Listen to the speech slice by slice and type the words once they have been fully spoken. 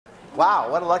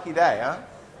Wow, what a lucky day, huh?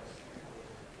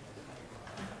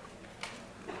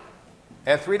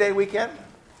 And 3-day weekend?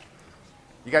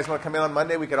 You guys want to come in on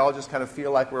Monday? We could all just kind of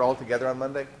feel like we're all together on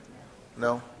Monday?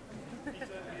 No? Pizza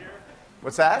and beer.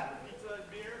 What's that? Pizza and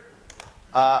beer.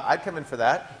 I'd come in for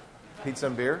that. Pizza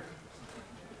and beer.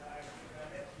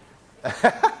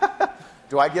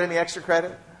 Do I get any extra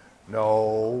credit?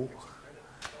 No.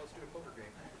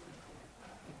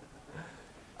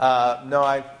 No,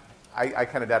 I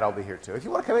kind of doubt I'll be here too. If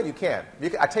you want to come in, you can.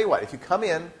 I tell you what, if you come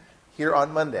in here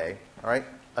on Monday, all right,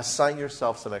 assign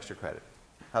yourself some extra credit.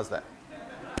 How's that?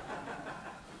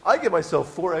 I give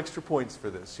myself 4 extra points for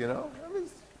this, you know? I mean,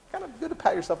 it's kind of good to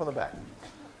pat yourself on the back.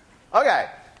 Okay,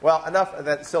 well, enough of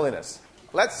that silliness.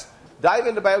 Let's dive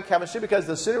into biochemistry, because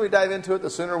the sooner we dive into it, the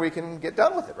sooner we can get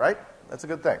done with it, right? That's a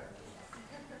good thing.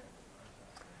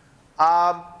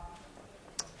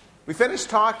 We finished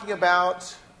talking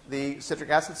about the citric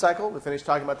acid cycle. We finished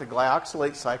talking about the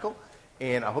glyoxylate cycle.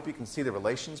 And I hope you can see the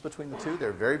relations between the two.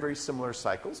 They're very, very similar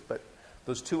cycles. But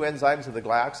those two enzymes of the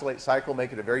glyoxylate cycle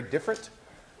make it a very different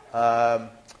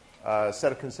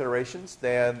set of considerations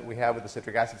than we have with the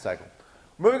citric acid cycle.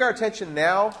 Moving our attention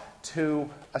now to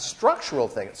a structural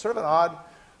thing. It's sort of an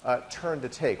odd turn to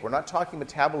take. We're not talking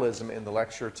metabolism in the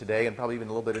lecture today, and probably even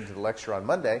a little bit into the lecture on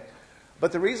Monday.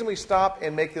 But the reason we stop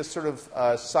and make this sort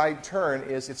of side turn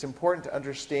is it's important to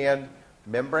understand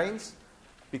membranes,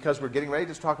 because we're getting ready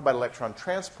to talk about electron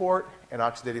transport and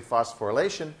oxidative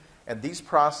phosphorylation. And these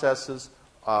processes,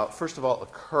 first of all,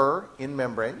 occur in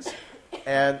membranes.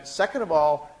 And second of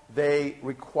all, they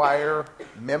require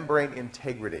membrane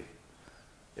integrity.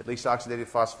 At least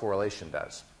oxidative phosphorylation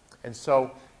does. And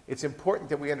so it's important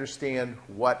that we understand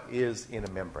what is in a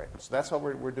membrane. So that's why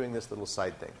we're doing this little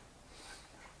side thing.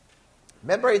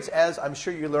 Membranes, as I'm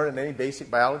sure you learn in any basic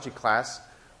biology class,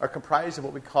 are comprised of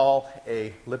what we call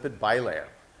a lipid bilayer.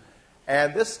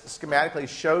 And this schematically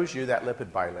shows you that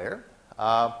lipid bilayer.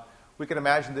 We can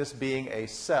imagine this being a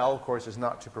cell. Of course, it's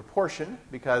not to proportion,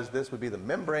 because this would be the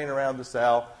membrane around the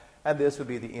cell, and this would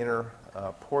be the inner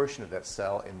portion of that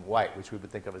cell in white, which we would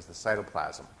think of as the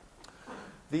cytoplasm.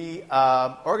 The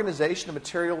organization of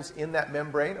materials in that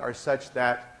membrane are such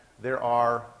that there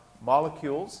are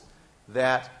molecules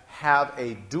that have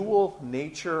a dual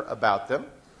nature about them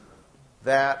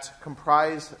that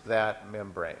comprise that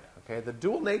membrane. Okay? The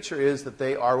dual nature is that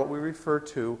they are what we refer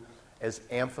to as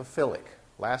amphiphilic.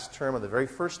 Last term, in the very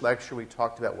first lecture, we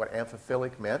talked about what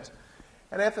amphiphilic meant.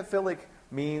 And amphiphilic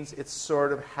means it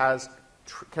sort of has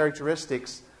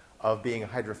characteristics of being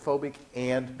hydrophobic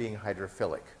and being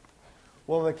hydrophilic.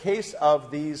 Well, in the case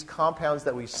of these compounds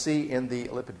that we see in the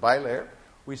lipid bilayer,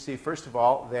 we see, first of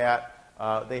all, that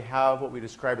they have what we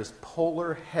describe as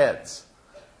polar heads.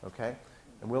 Okay?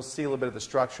 And we'll see a little bit of the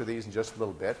structure of these in just a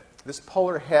little bit. This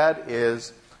polar head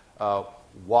is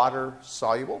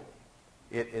water-soluble.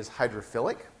 It is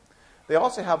hydrophilic. They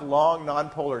also have long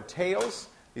nonpolar tails.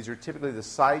 These are typically the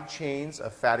side chains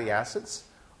of fatty acids,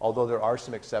 although there are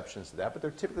some exceptions to that. But they're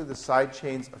typically the side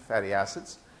chains of fatty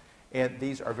acids. And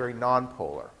these are very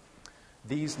nonpolar.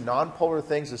 These nonpolar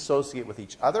things associate with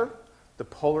each other. The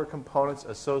polar components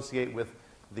associate with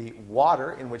the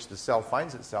water in which the cell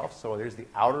finds itself. So there's the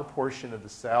outer portion of the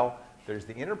cell. There's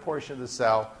the inner portion of the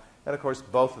cell. And, of course,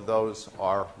 both of those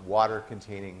are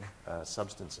water-containing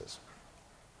substances.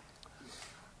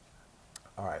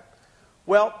 All right.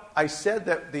 Well, I said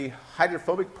that the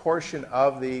hydrophobic portion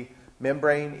of the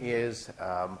membrane is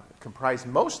comprised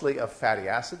mostly of fatty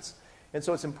acids. And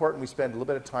so it's important we spend a little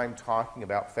bit of time talking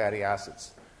about fatty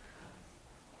acids.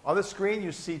 On the screen,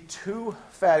 you see 2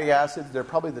 fatty acids. They're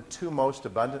probably the 2 most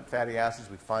abundant fatty acids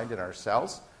we find in our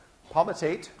cells.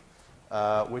 Palmitate,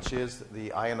 which is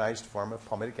the ionized form of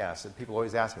palmitic acid. People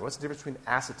always ask me, what's the difference between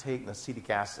acetate and acetic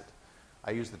acid?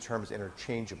 I use the terms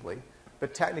interchangeably.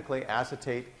 But technically,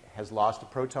 acetate has lost a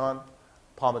proton.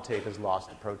 Palmitate has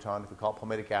lost a proton. If we call it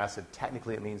palmitic acid,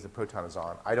 technically it means the proton is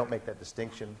on. I don't make that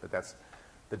distinction, but that's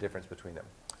the difference between them.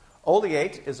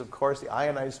 Oleate is, of course, the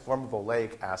ionized form of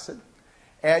oleic acid.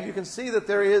 And you can see that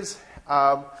there is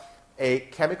a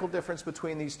chemical difference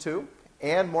between these two.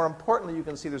 And more importantly, you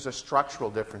can see there's a structural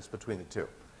difference between the two.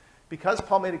 Because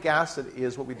palmitic acid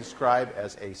is what we describe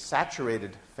as a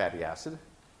saturated fatty acid,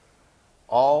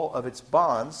 all of its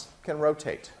bonds can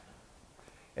rotate.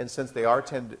 And since they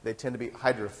tend to be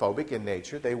hydrophobic in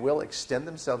nature, they will extend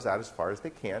themselves out as far as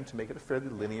they can to make it a fairly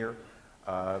linear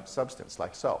substance,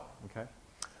 like so. Okay?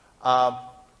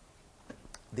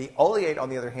 The oleate, on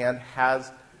the other hand, has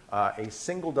a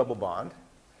single double bond,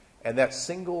 and that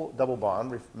single double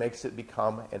bond makes it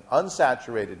become an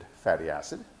unsaturated fatty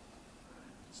acid.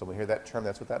 So when we hear that term,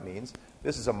 that's what that means.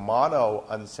 This is a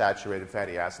monounsaturated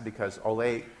fatty acid because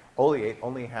oleate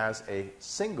only has a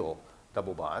single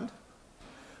double bond.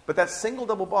 But that single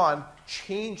double bond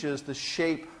changes the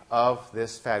shape of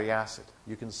this fatty acid.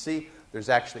 You can see there's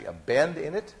actually a bend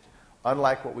in it,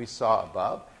 unlike what we saw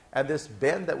above. And this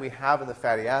bend that we have in the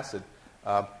fatty acid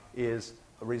is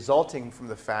resulting from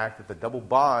the fact that the double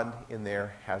bond in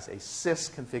there has a cis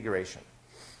configuration.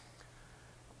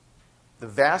 The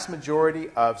vast majority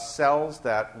of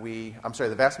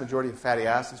the vast majority of fatty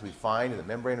acids we find in the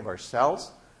membrane of our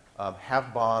cells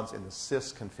have bonds in the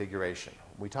cis configuration.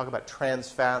 When we talk about trans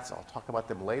fats, I'll talk about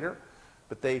them later,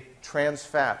 but trans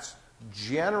fats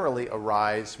generally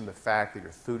arise from the fact that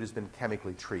your food has been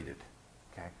chemically treated.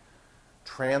 Okay?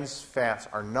 Trans fats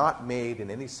are not made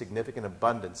in any significant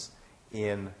abundance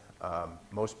in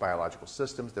most biological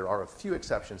systems. There are a few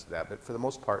exceptions to that, but for the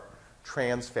most part,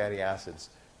 trans fatty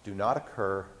acids do not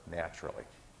occur naturally.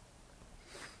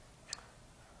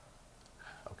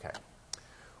 Okay.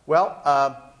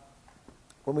 Well,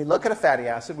 when we look at a fatty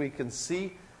acid, we can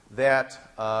see that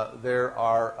there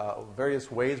are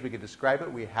various ways we could describe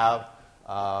it. We have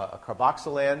a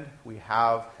carboxyl end, we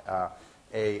have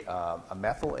a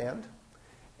methyl end,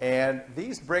 and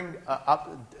these bring up,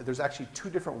 there's actually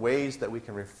two different ways that we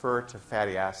can refer to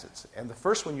fatty acids. And the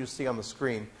first one you see on the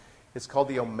screen is called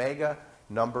the omega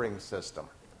numbering system.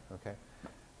 Okay?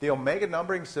 The omega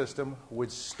numbering system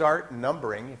would start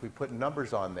numbering, if we put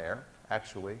numbers on there,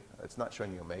 actually, it's not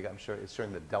showing the omega, I'm sure it's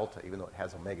showing the delta, even though it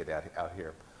has omega out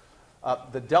here.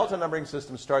 The delta numbering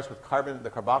system starts with carbon,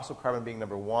 the carboxyl carbon being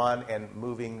number 1 and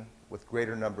moving with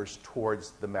greater numbers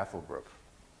towards the methyl group.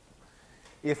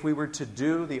 If we were to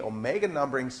do the omega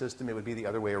numbering system, it would be the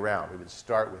other way around. We would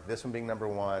start with this one being number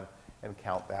 1 and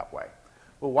count that way.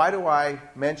 Well, why do I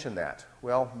mention that?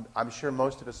 Well, I'm sure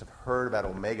most of us have heard about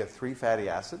omega-3 fatty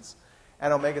acids.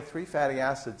 And omega-3 fatty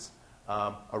acids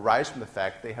arise from the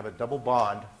fact they have a double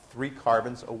bond 3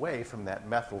 carbons away from that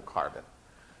methyl carbon.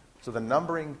 So the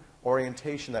numbering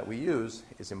orientation that we use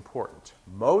is important.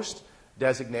 Most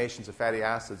designations of fatty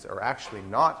acids are actually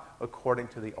not according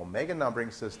to the omega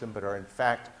numbering system, but are in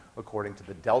fact according to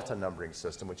the delta numbering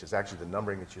system, which is actually the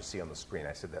numbering that you see on the screen.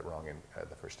 I said that wrong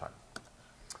the first time.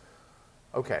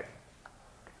 Okay.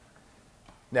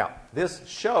 Now, this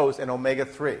shows an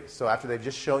omega-3. So after they've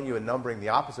just shown you a numbering the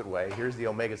opposite way, here's the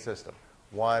omega system.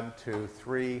 1, 2,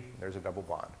 3, there's a double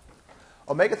bond.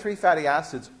 Omega-3 fatty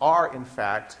acids are, in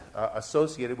fact,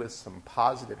 associated with some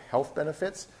positive health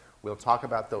benefits. We'll talk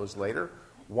about those later.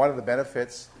 One of the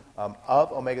benefits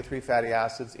of omega-3 fatty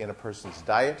acids in a person's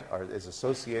diet is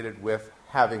associated with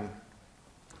having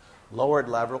lowered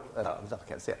levels of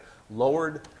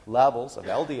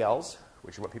LDLs,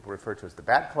 which are what people refer to as the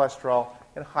bad cholesterol,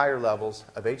 and higher levels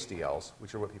of HDLs,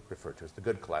 which are what people refer to as the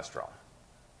good cholesterol.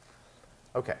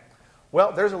 Okay.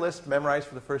 Well, there's a list memorized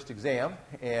for the first exam,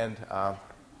 and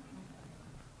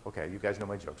okay, you guys know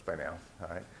my jokes by now. All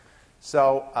right.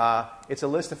 So it's a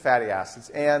list of fatty acids,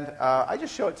 and I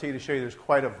just show it to you to show you there's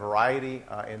quite a variety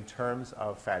in terms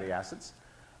of fatty acids.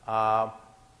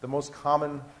 The most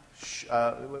common,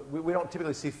 we don't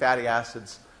typically see fatty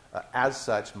acids as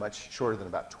such much shorter than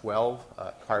about 12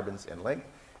 carbons in length,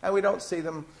 and we don't see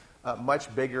them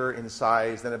much bigger in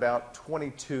size than about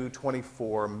 22,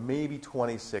 24, maybe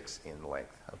 26 in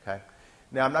length. Okay.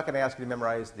 Now, I'm not going to ask you to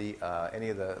memorize any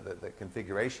of the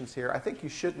configurations here. I think you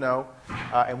should know,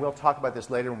 and we'll talk about this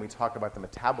later when we talk about the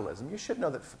metabolism. You should know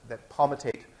that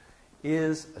palmitate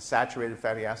is a saturated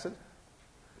fatty acid.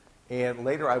 And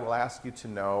later I will ask you to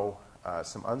know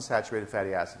some unsaturated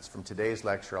fatty acids. From today's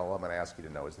lecture, all I'm going to ask you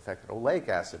to know is the fact that oleic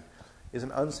acid is an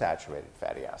unsaturated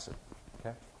fatty acid.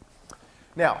 Okay?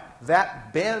 Now,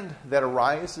 that bend that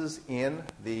arises in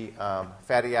the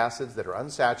fatty acids that are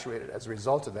unsaturated as a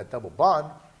result of that double bond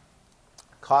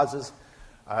causes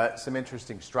some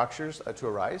interesting structures to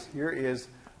arise. Here is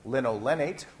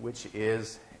linolenate, which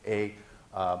is a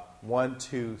 1,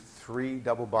 2, 3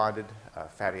 double bonded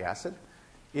fatty acid.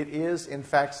 It is, in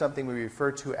fact, something we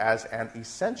refer to as an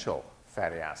essential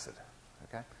fatty acid.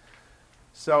 Okay?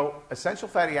 So, essential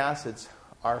fatty acids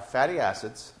are fatty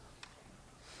acids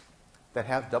that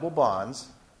have double bonds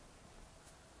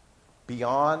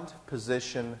beyond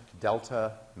position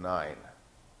delta 9.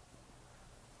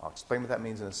 I'll explain what that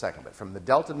means in a second. But from the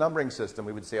delta numbering system,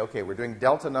 we would say, okay, we're doing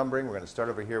delta numbering. We're going to start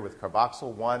over here with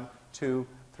carboxyl 1, 2,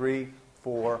 3,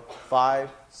 4, 5,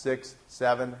 6,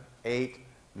 7, 8,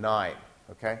 9.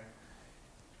 Okay?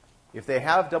 If they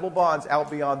have double bonds out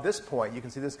beyond this point, you can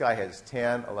see this guy has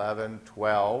 10, 11,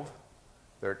 12,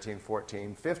 13,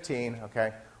 14, 15.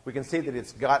 Okay? We can see that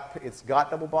it's got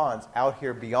double bonds out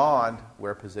here beyond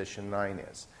where position 9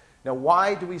 is. Now,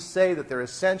 why do we say that they're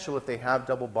essential if they have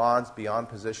double bonds beyond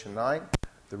position 9?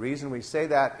 The reason we say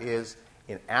that is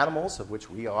in animals, of which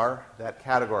we are that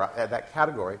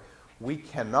category, we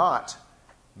cannot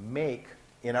make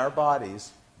in our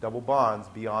bodies double bonds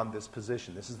beyond this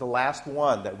position. This is the last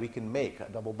one that we can make a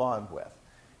double bond with.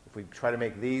 If we try to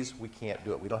make these, we can't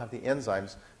do it. We don't have the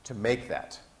enzymes to make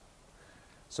that.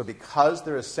 So because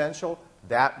they're essential,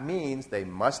 that means they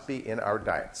must be in our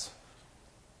diets.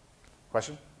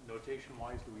 Question?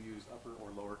 Notation-wise, do we use upper or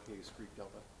lowercase Greek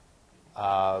delta?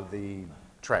 The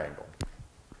triangle.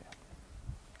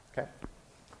 Okay?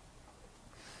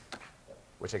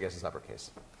 Which I guess is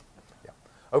uppercase. Yeah.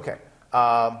 Okay.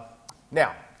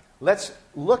 Now, let's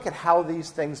look at how these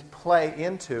things play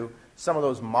into some of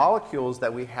those molecules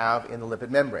that we have in the lipid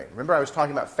membrane. Remember, I was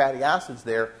talking about fatty acids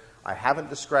there. I haven't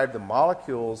described the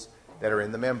molecules that are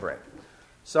in the membrane.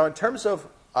 So in terms of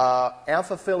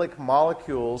amphiphilic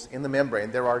molecules in the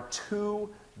membrane, there are two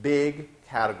big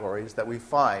categories that we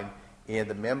find in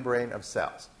the membrane of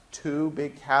cells. Two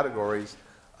big categories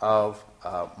of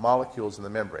molecules in the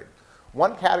membrane.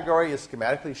 One category is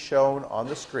schematically shown on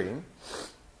the screen,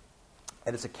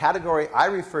 and it's a category I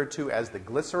refer to as the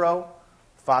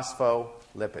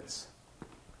Glycerophospholipids.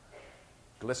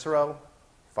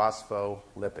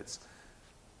 Glycerophospholipids.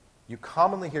 You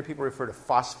commonly hear people refer to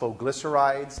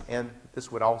phosphoglycerides, and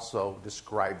this would also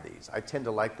describe these. I tend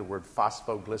to like the word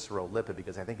phosphoglycerolipid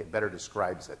because I think it better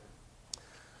describes it.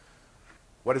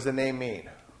 What does the name mean?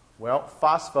 Well,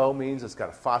 phospho means it's got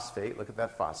a phosphate. Look at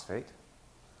that phosphate.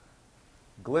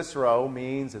 Glycero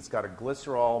means it's got a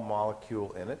glycerol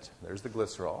molecule in it. There's the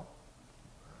glycerol.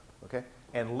 Okay?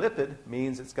 And lipid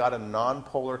means it's got a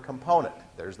nonpolar component.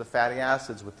 There's the fatty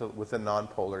acids with the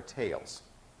nonpolar tails.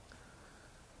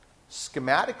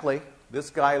 Schematically, this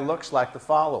guy looks like the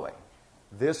following.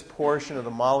 This portion of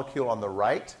the molecule on the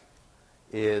right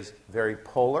is very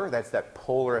polar. That's that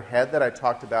polar head that I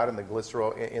talked about in the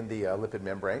lipid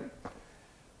membrane.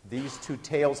 These two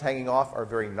tails hanging off are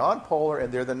very nonpolar,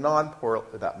 and they're the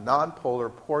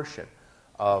nonpolar portion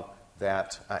of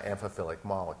that amphiphilic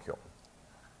molecule.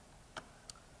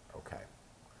 Okay.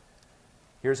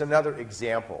 Here's another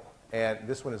example, and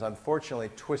this one is unfortunately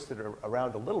twisted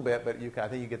around a little bit, but I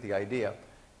think you get the idea.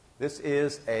 This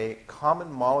is a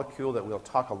common molecule that we'll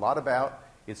talk a lot about.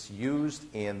 It's used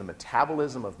in the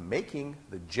metabolism of making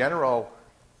the general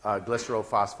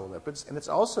glycerophospholipids, and it's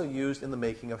also used in the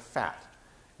making of fat.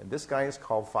 And this guy is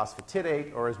called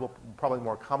phosphatidate, or as we'll probably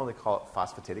more commonly call it,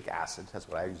 phosphatidic acid. That's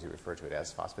what I usually refer to it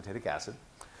as, phosphatidic acid.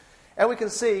 And we can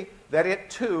see that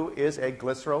it, too, is a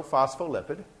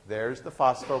glycerophospholipid. There's the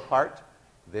phospho part.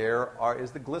 There is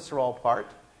the glycerol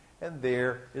part. And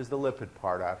there is the lipid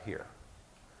part out here.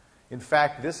 In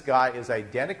fact, this guy is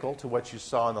identical to what you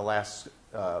saw in the last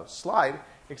slide,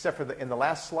 except for in the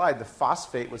last slide, the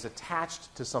phosphate was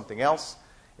attached to something else.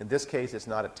 In this case, it's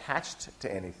not attached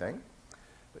to anything.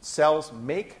 But cells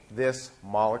make this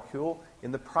molecule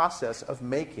in the process of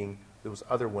making those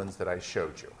other ones that I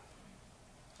showed you.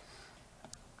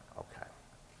 Okay.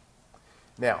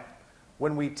 Now,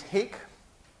 when we take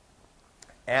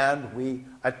and we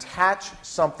attach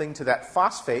something to that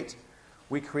phosphate,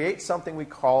 we create something we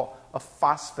call a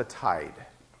phosphatide.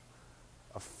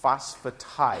 A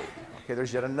phosphatide. Okay,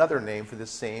 there's yet another name for the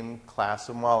same class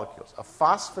of molecules. A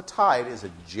phosphatide is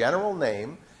a general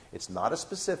name. It's not a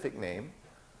specific name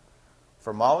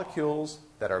for molecules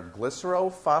that are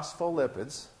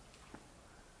glycerophospholipids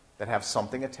that have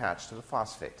something attached to the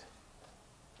phosphate.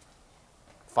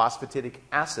 Phosphatidic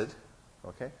acid,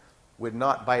 okay, would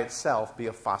not by itself be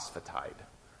a phosphatide.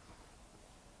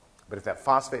 But if that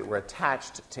phosphate were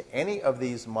attached to any of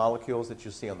these molecules that you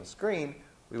see on the screen,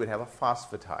 we would have a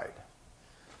phosphatide.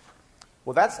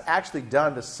 Well, that's actually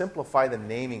done to simplify the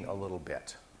naming a little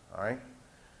bit. All right?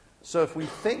 So if we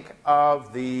think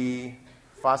of the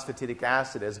phosphatidic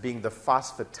acid as being the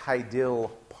phosphatidyl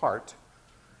part,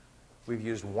 we've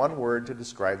used one word to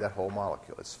describe that whole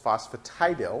molecule. It's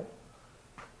phosphatidyl.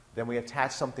 Then we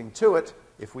attach something to it.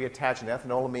 If we attach an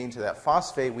ethanolamine to that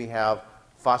phosphate, we have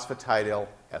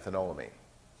phosphatidyl-ethanolamine.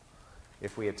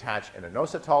 If we attach an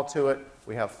inositol to it,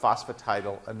 we have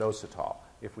phosphatidyl-inositol.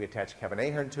 If we attach Kevin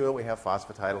Ahern to it, we have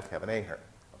phosphatidyl-Kevin Ahern.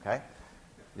 Okay?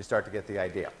 You start to get the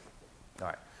idea. All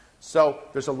right. So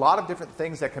there's a lot of different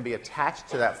things that can be attached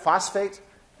to that phosphate.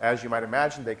 As you might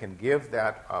imagine, they can give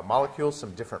that molecule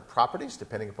some different properties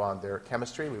depending upon their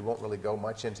chemistry. We won't really go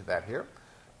much into that here.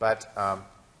 But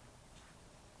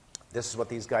this is what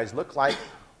these guys look like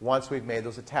once we've made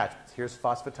those attachments. Here's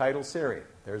phosphatidylserine.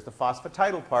 There's the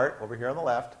phosphatidyl part over here on the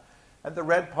left. And the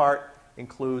red part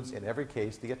includes, in every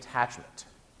case, the attachment.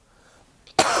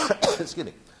 Excuse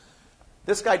me.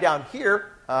 This guy down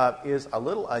here is a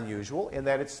little unusual in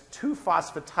that it's two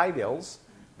phosphatidyls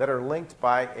that are linked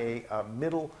by a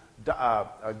middle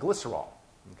glycerol.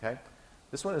 Okay?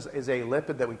 This one is a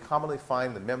lipid that we commonly find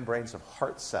in the membranes of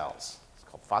heart cells. It's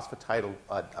called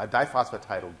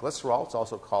diphosphatidylglycerol. It's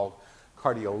also called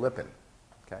cardiolipin.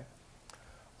 Okay?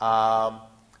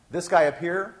 This guy up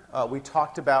here, we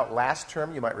talked about last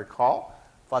term, you might recall,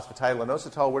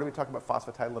 phosphatidyl-inositol. Where did we talk about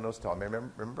phosphatidyl-inositol?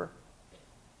 Remember?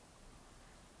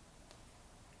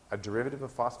 A derivative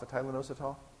of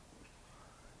phosphatidyl-inositol?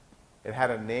 It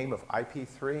had a name of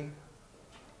IP3.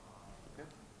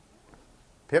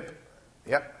 PIP.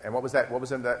 Yep. And what was that? What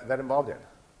was that involved in?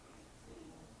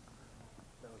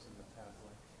 That was in the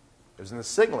pathway. It was in the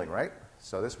signaling, right?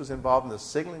 So this was involved in the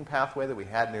signaling pathway that we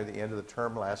had near the end of the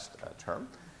term last term.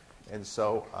 And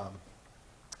so,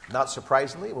 not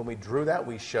surprisingly, when we drew that,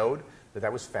 we showed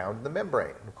that was found in the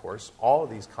membrane. And of course, all of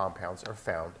these compounds are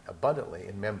found abundantly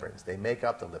in membranes. They make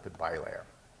up the lipid bilayer.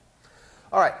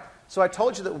 All right. So I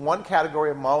told you that one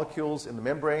category of molecules in the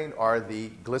membrane are the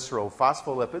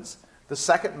glycerophospholipids. The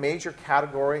second major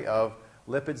category of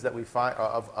lipids that we find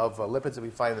lipids that we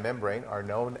find in the membrane are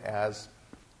known as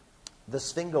the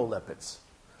sphingolipids.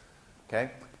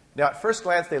 Okay? Now, at first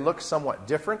glance, they look somewhat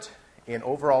different in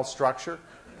overall structure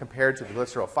compared to the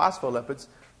glycerophospholipids,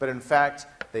 but in fact,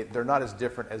 they're not as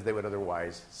different as they would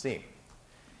otherwise seem.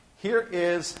 Here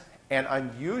is an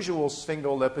unusual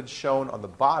sphingolipid shown on the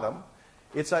bottom.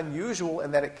 It's unusual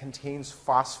in that it contains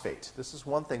phosphate. This is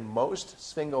one thing. Most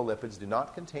sphingolipids do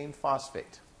not contain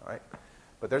phosphate. All right?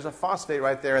 But there's a phosphate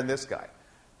right there in this guy.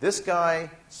 This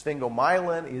guy,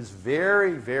 sphingomyelin, is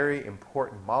very, very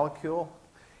important molecule.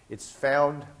 It's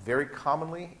found very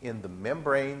commonly in the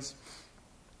membranes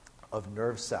of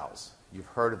nerve cells. You've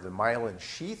heard of the myelin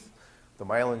sheath. The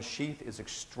myelin sheath is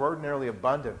extraordinarily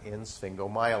abundant in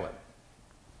sphingomyelin.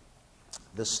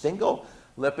 The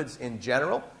sphingolipids in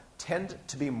general tend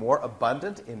to be more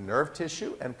abundant in nerve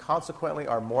tissue and consequently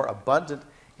are more abundant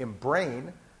in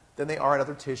brain than they are in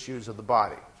other tissues of the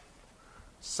body.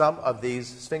 Some of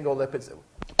these sphingolipids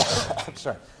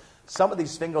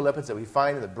that we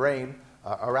find in the brain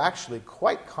are actually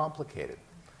quite complicated.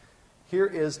 Here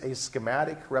is a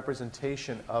schematic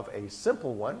representation of a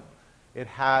simple one. It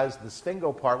has the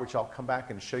sphingo part, which I'll come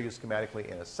back and show you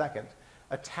schematically in a second,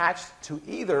 attached to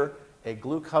either a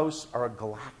glucose or a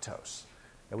galactose.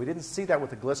 Now, we didn't see that with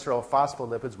the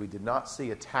glycerophospholipids. We did not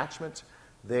see attachment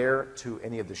there to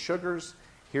any of the sugars.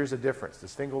 Here's the difference. The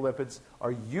sphingolipids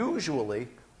are usually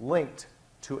linked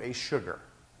to a sugar,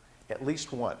 at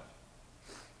least one.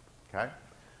 Okay?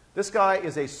 This guy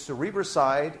is a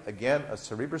cerebroside. Again, a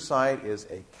cerebroside is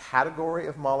a category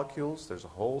of molecules. There's a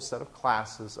whole set of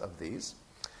classes of these.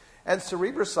 And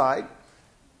cerebroside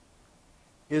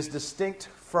is distinct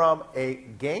from a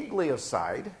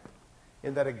ganglioside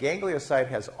in that a ganglioside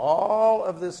has all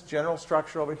of this general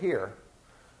structure over here,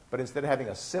 but instead of having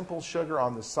a simple sugar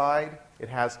on the side, it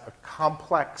has a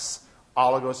complex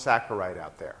oligosaccharide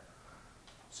out there.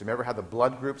 So remember how the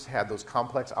blood groups had those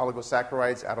complex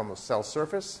oligosaccharides out on the cell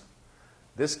surface?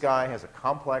 This guy has a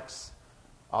complex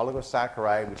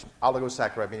oligosaccharide, which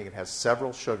oligosaccharide meaning it has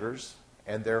several sugars,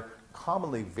 and they're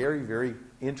commonly very, very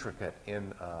intricate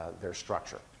in their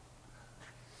structure.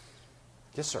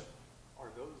 Yes, sir? Are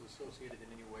those associated in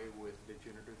any way with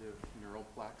degenerative neural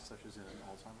plaques, such as in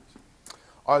Alzheimer's?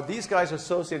 Are these guys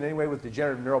associated in any way with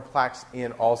degenerative neural plaques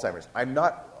in Alzheimer's? I'm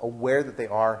not aware that they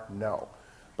are, no.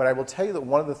 But I will tell you that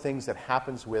one of the things that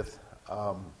happens with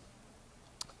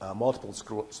multiple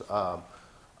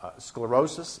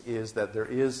sclerosis is that there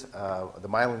is the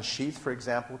myelin sheath, for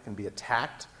example, can be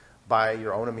attacked by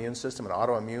your own immune system, an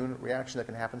autoimmune reaction that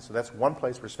can happen. So that's one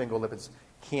place where sphingolipids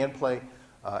can play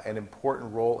an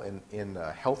important role in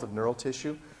health of neural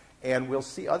tissue. And we'll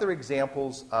see other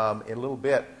examples in a little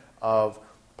bit of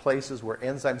places where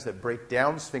enzymes that break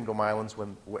down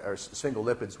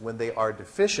sphingolipids, when they are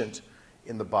deficient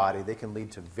in the body, they can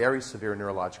lead to very severe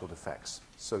neurological defects.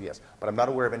 So yes, but I'm not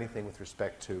aware of anything with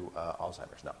respect to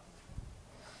Alzheimer's, no.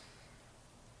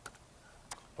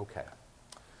 Okay.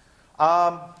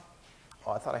 Oh,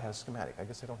 I thought I had a schematic. I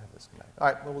guess I don't have the schematic. All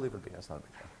right, well, we'll leave it be. That's not a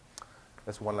big deal.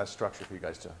 That's one less structure for you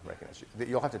guys to recognize.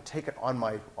 You'll have to take it on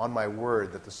my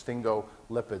word that the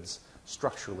sphingolipids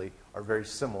structurally are very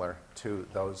similar to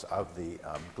those of the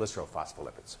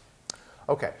glycerophospholipids.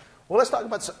 Okay, well, let's talk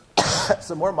about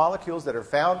some more molecules that are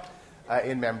found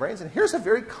in membranes. And here's a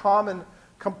very common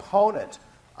component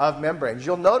of membranes.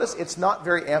 You'll notice it's not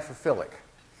very amphiphilic.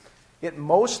 It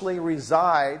mostly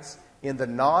resides in the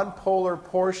nonpolar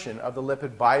portion of the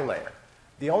lipid bilayer.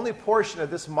 The only portion of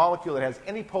this molecule that has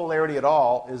any polarity at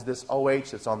all is this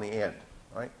OH that's on the end.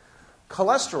 Right?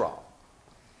 Cholesterol.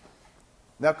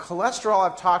 Now, cholesterol,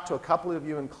 I've talked to a couple of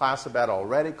you in class about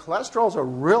already. Cholesterol is a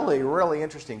really, really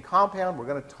interesting compound. We're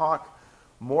going to talk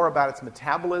more about its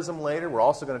metabolism later. We're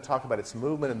also going to talk about its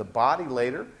movement in the body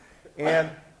later. And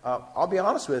I'll be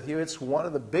honest with you, it's one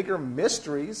of the bigger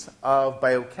mysteries of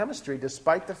biochemistry,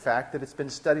 despite the fact that it's been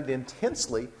studied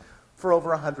intensely for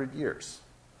over 100 years.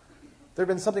 There have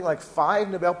been something like 5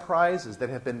 Nobel Prizes that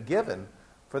have been given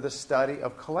for the study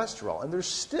of cholesterol. And there's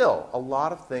still a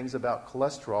lot of things about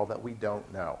cholesterol that we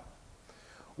don't know.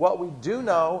 What we do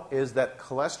know is that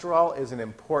cholesterol is an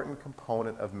important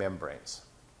component of membranes.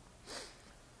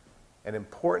 An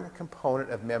important component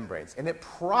of membranes. And it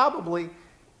probably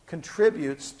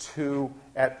contributes to,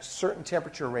 at certain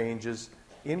temperature ranges,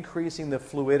 increasing the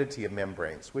fluidity of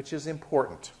membranes, which is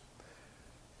important.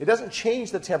 It doesn't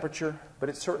change the temperature, but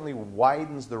it certainly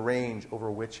widens the range over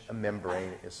which a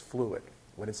membrane is fluid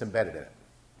when it's embedded in it.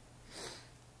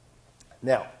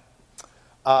 Now,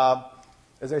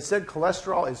 as I said,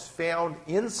 cholesterol is found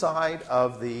inside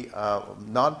of the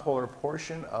nonpolar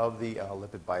portion of the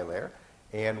lipid bilayer,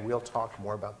 and we'll talk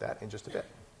more about that in just a bit.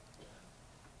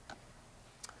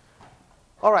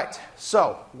 All right,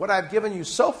 so what I've given you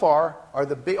so far are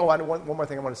the big... Oh, one more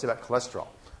thing I want to say about cholesterol.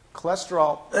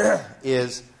 Cholesterol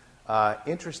is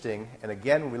interesting, and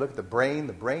again, when we look at the brain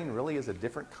really is a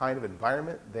different kind of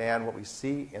environment than what we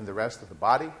see in the rest of the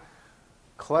body.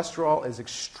 Cholesterol is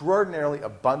extraordinarily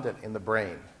abundant in the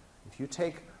brain. If you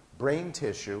take brain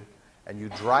tissue and you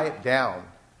dry it down,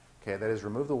 okay, that is,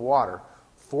 remove the water,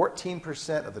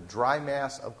 14% of the dry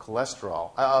mass of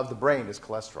cholesterol, of the brain is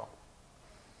cholesterol.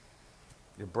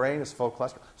 Your brain is full of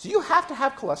cholesterol. So you have to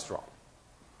have cholesterol.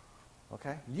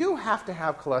 Okay? You have to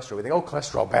have cholesterol. We think, oh,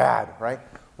 cholesterol, bad, right?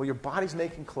 Well, your body's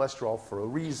making cholesterol for a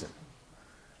reason.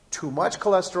 Too much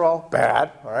cholesterol,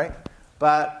 bad, all right?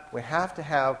 But we have to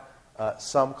have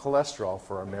some cholesterol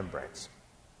for our membranes.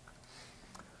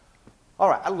 All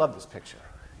right, I love this picture.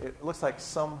 It looks like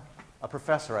a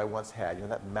professor I once had. You know,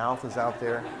 that mouth is out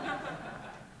there.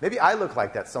 Maybe I look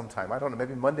like that sometime. I don't know.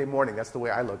 Maybe Monday morning, that's the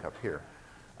way I look up here.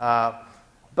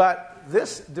 But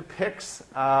this depicts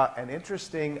an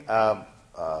interesting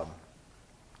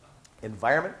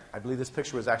environment. I believe this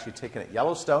picture was actually taken at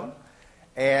Yellowstone.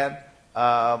 And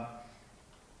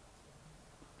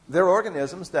they're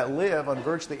organisms that live on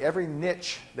virtually every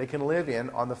niche they can live in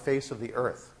on the face of the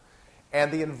earth. And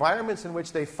the environments in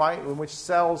which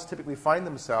cells typically find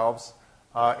themselves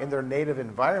in their native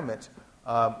environment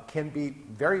can be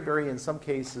very, very, in some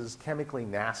cases, chemically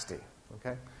nasty.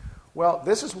 Okay? Well,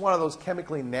 this is one of those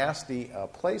chemically nasty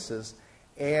places.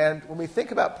 And when we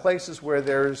think about places where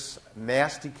there's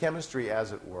nasty chemistry,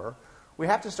 as it were, we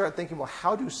have to start thinking, well,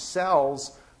 how do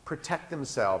cells protect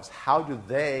themselves? How do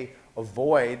they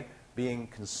avoid being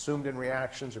consumed in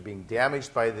reactions or being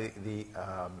damaged by the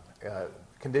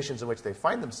conditions in which they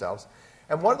find themselves?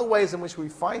 And one of the ways in which we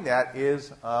find that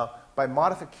is by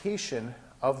modification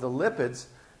of the lipids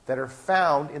that are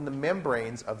found in the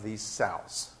membranes of these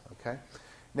cells. Okay?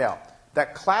 Now,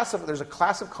 there's a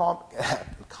class of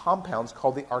compounds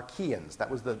called the archaeans.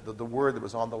 That was the word that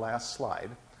was on the last slide.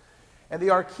 And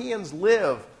the archaeans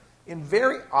live in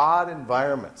very odd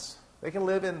environments. They can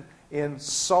live in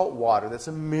salt water that's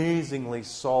amazingly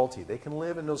salty. They can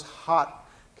live in those hot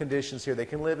conditions here. They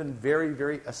can live in very,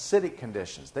 very acidic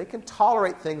conditions. They can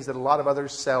tolerate things that a lot of other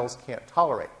cells can't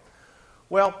tolerate.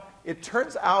 Well, it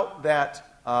turns out that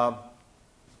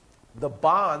the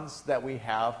bonds that we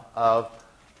have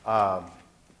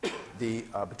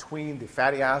between the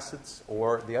fatty acids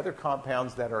or the other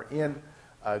compounds that are in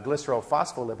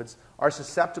glycerophospholipids are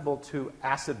susceptible to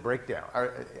acid breakdown.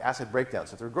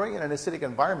 So if they're growing in an acidic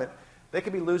environment, they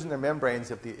could be losing their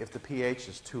membranes if the pH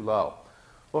is too low.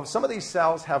 Well, some of these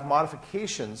cells have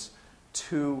modifications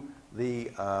to the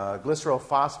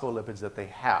glycerophospholipids that they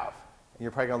have. And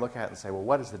you're probably going to look at it and say, well,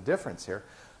 what is the difference here?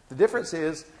 The difference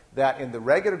is that in the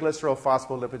regular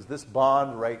glycerophospholipids, this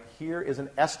bond right here is an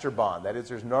ester bond. That is,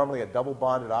 there's normally a double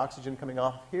bonded oxygen coming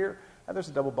off here, and there's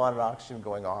a double bonded oxygen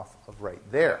going off of right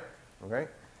there. Okay?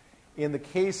 In the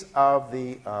case of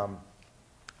the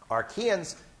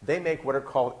archaeans, they make what are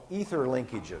called ether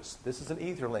linkages. This is an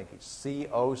ether linkage,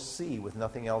 COC, with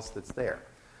nothing else that's there.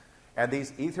 And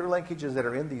these ether linkages that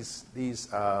are in these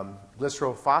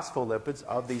glycerophospholipids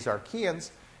of these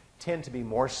archaeans tend to be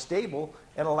more stable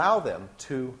and allow them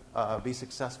to be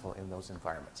successful in those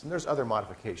environments. And there's other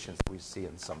modifications that we see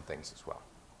in some things as well.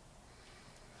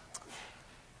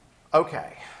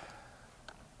 Okay.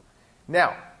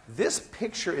 Now, this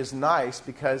picture is nice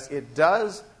because it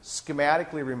does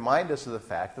schematically remind us of the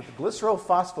fact that the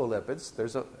glycerophospholipids,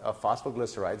 there's a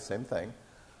phosphoglyceride, same thing,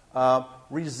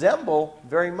 resemble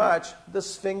very much the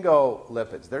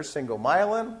sphingolipids. They're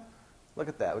sphingomyelin. Look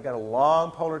at that. We've got a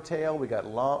long polar tail. We've got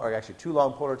actually two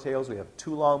long polar tails. We have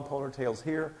two long polar tails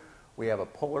here. We have a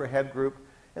polar head group.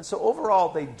 And so overall,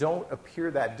 they don't appear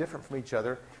that different from each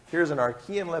other. Here's an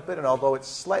Archean lipid, and although it's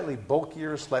slightly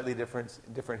bulkier, slightly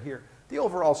different here, the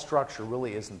overall structure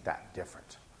really isn't that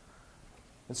different.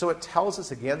 And so it tells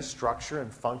us, again, structure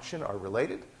and function are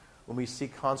related. When we see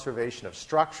conservation of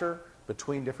structure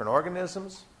between different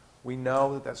organisms, we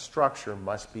know that that structure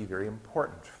must be very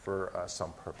important for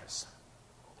some purpose.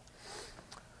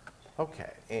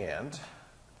 Okay, and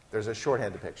there's a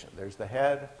shorthand depiction. There's the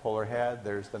head, polar head.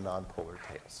 There's the non-polar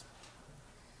tails.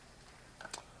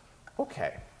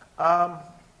 Okay.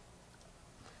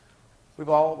 We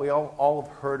all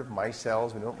have heard of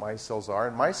micelles. We know what micelles are.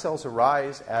 And micelles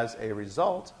arise as a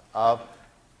result of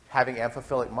having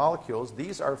amphiphilic molecules.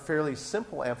 These are fairly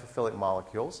simple amphiphilic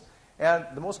molecules. And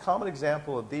the most common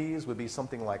example of these would be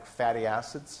something like fatty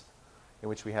acids, in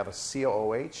which we have a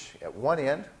COOH at one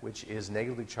end, which is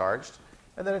negatively charged,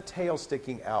 and then a tail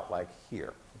sticking out like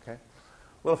here. Okay?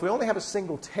 Well, if we only have a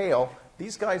single tail,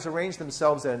 these guys arrange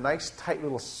themselves in a nice tight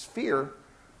little sphere,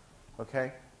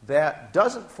 okay, that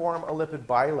doesn't form a lipid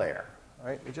bilayer.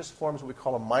 Right? It just forms what we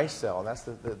call a micelle, and that's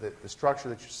the structure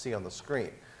that you see on the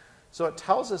screen. So it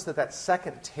tells us that that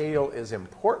second tail is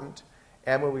important,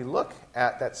 and when we look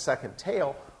at that second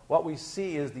tail, what we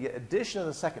see is the addition of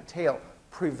the second tail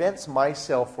prevents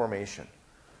micelle formation.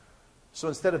 So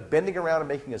instead of bending around and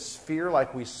making a sphere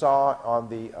like we saw on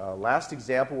the last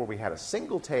example where we had a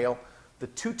single tail, the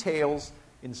two tails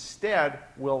instead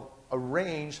will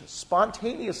arrange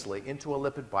spontaneously into a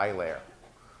lipid bilayer.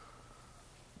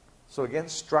 So again,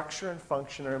 structure and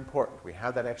function are important. We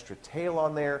have that extra tail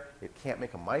on there. It can't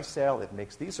make a micelle. It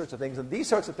makes these sorts of things. And these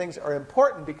sorts of things are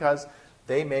important because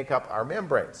they make up our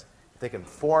membranes. If they can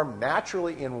form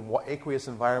naturally in aqueous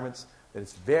environments, then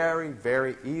it's very,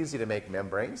 very easy to make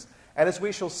membranes. And as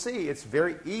we shall see, it's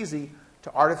very easy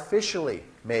to artificially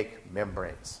make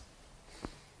membranes.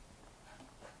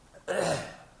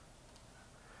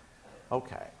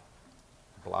 Okay.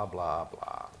 Blah, blah,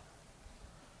 blah.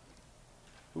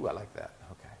 Ooh, I like that.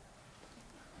 Okay.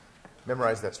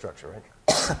 Memorize that structure,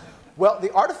 right? Well,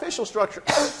 the artificial structure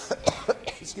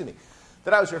excuse me,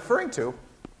 that I was referring to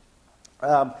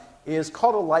is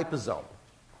called a liposome.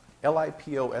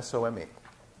 L-I-P-O-S-O-M-E.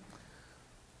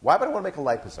 Why would I want to make a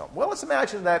liposome? Well, let's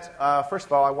imagine that, first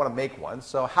of all, I want to make one.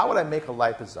 So how would I make a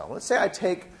liposome? Let's say I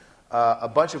take a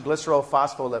bunch of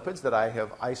glycerophospholipids that I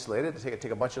have isolated. I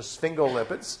take a bunch of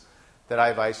sphingolipids that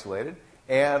I've isolated,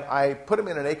 and I put them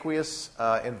in an aqueous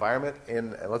environment,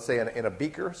 let's say in a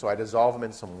beaker. So I dissolve them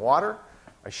in some water.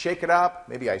 I shake it up.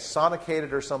 Maybe I sonicate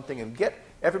it or something and get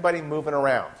everybody moving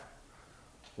around.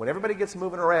 When everybody gets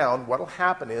moving around, what will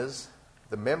happen is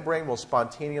the membrane will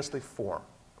spontaneously form.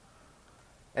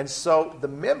 And so the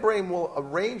membrane will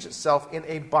arrange itself in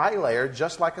a bilayer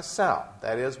just like a cell.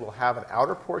 That is, we'll have an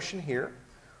outer portion here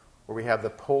where we have the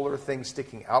polar thing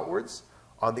sticking outwards.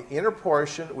 On the inner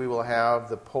portion, we will have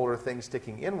the polar thing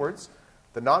sticking inwards.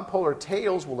 The nonpolar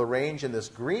tails will arrange in this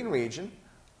green region.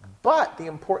 But the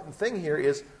important thing here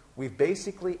is we've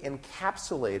basically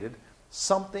encapsulated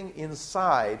something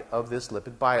inside of this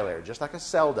lipid bilayer, just like a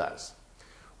cell does.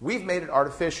 We've made it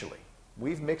artificially.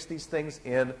 We've mixed these things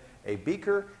in a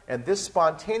beaker, and this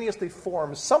spontaneously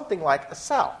forms something like a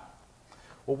cell.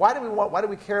 Well, why do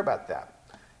we care about that?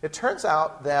 It turns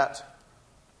out that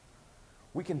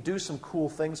we can do some cool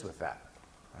things with that.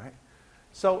 All right?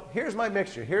 So here's my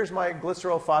mixture. Here's my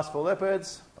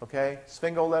glycerophospholipids, okay,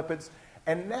 sphingolipids.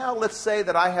 And now let's say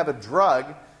that I have a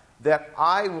drug that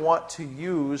I want to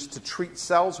use to treat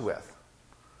cells with.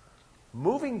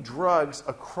 Moving drugs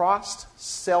across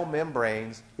cell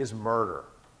membranes is murder.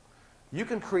 You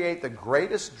can create the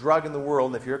greatest drug in the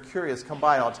world, and if you're curious, come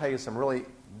by and I'll tell you some really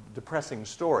depressing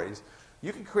stories.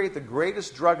 You can create the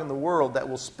greatest drug in the world that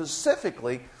will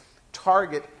specifically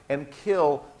target and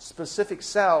kill specific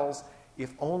cells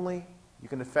if only you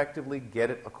can effectively get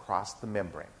it across the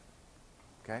membrane.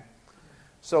 Okay?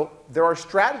 So there are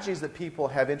strategies that people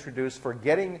have introduced for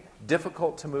getting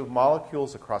difficult to move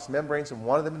molecules across membranes, and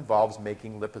one of them involves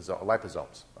making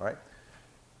liposomes. All right?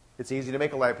 It's easy to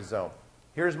make a liposome.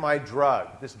 Here's my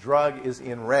drug. This drug is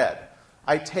in red.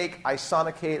 I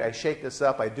sonicate, I shake this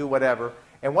up, I do whatever,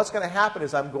 and what's going to happen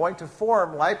is I'm going to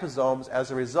form liposomes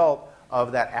as a result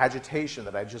of that agitation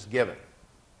that I've just given.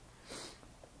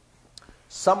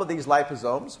 Some of these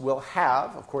liposomes will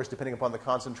have, of course, depending upon the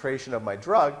concentration of my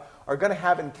drug, are going to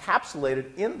have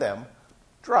encapsulated in them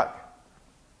drug.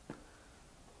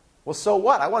 Well, so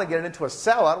what? I want to get it into a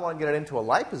cell. I don't want to get it into a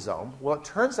liposome. Well, it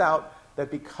turns out that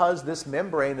because this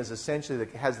membrane is essentially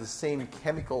has the same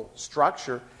chemical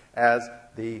structure as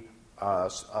the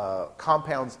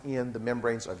compounds in the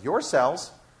membranes of your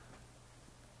cells,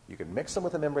 you can mix them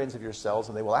with the membranes of your cells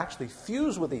and they will actually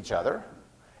fuse with each other.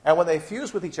 And when they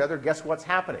fuse with each other, guess what's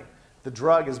happening? The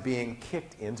drug is being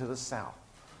kicked into the cell.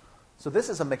 So this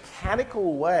is a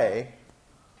mechanical way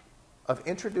of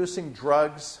introducing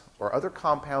drugs or other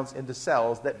compounds into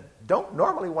cells that don't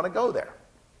normally want to go there.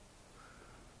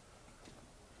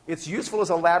 It's useful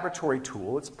as a laboratory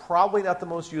tool. It's probably not the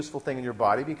most useful thing in your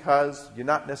body because you're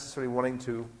not necessarily wanting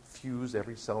to fuse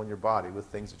every cell in your body with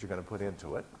things that you're going to put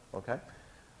into it. Okay?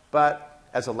 But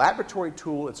as a laboratory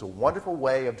tool, it's a wonderful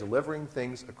way of delivering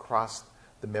things across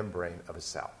the membrane of a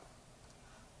cell.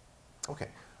 Okay,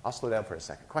 I'll slow down for a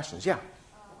second. Questions? Yeah?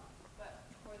 But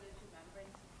for the two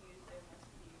membranes to fuse, there must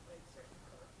be like certain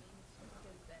proteins,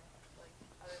 because then, like,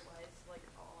 otherwise, like,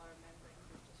 all our membranes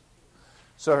would just fuse.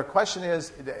 So her question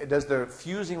is, does the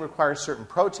fusing require certain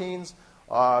proteins?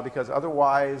 Because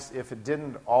otherwise, if it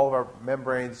didn't, all of our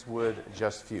membranes would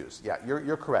just fuse. Yeah,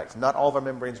 you're correct. Not all of our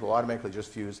membranes will automatically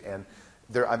just fuse, and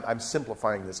I'm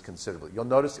simplifying this considerably. You'll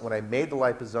notice when I made the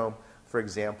liposome, for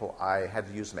example, I had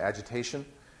to use some agitation,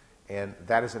 and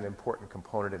that is an important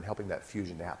component in helping that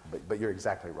fusion to happen. But you're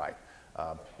exactly right.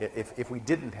 If we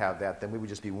didn't have that, then we would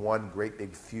just be one great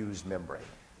big fused membrane.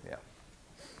 Yeah.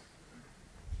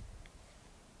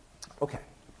 Okay.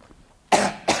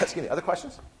 Excuse me. Other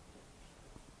questions?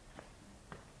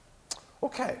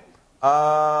 Okay.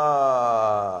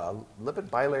 Lipid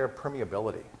bilayer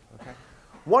permeability. Okay.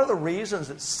 One of the reasons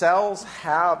that cells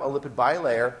have a lipid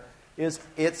bilayer is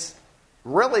it's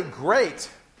really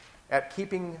great at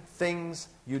keeping things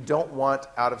you don't want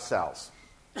out of cells.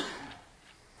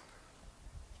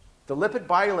 The lipid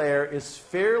bilayer is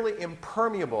fairly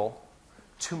impermeable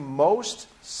to most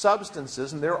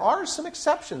substances, and there are some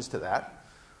exceptions to that.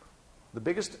 The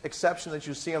biggest exception that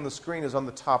you see on the screen is on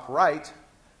the top right,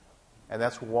 and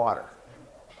that's water.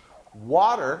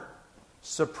 Water,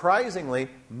 surprisingly,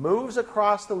 moves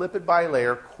across the lipid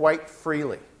bilayer quite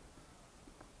freely.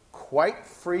 Quite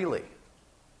freely.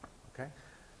 Okay?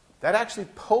 That actually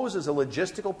poses a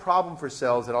logistical problem for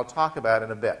cells that I'll talk about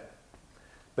in a bit.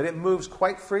 But it moves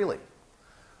quite freely.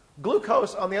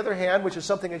 Glucose, on the other hand, which is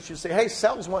something that you say, hey,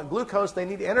 cells want glucose, they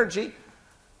need energy.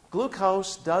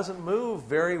 Glucose doesn't move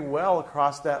very well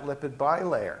across that lipid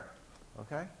bilayer.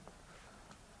 Okay?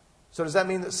 So does that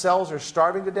mean that cells are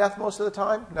starving to death most of the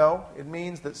time? No. It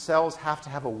means that cells have to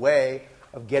have a way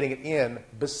of getting it in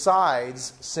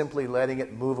besides simply letting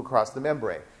it move across the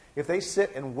membrane. If they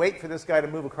sit and wait for this guy to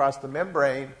move across the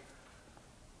membrane,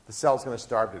 the cell's going to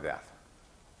starve to death.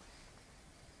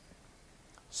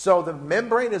 So the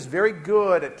membrane is very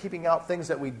good at keeping out things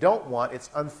that we don't want. It's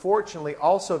unfortunately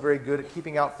also very good at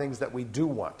keeping out things that we do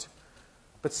want.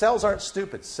 But cells aren't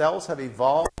stupid. Cells have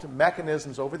evolved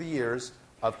mechanisms over the years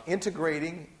of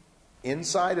integrating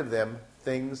inside of them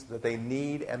things that they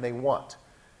need and they want.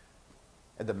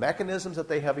 And the mechanisms that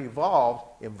they have evolved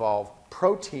involve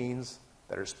proteins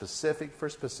that are specific for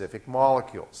specific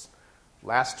molecules.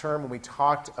 Last term, when we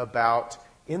talked about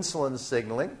insulin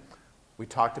signaling, we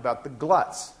talked about the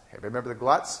GLUTs. Hey, remember the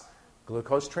GLUTs?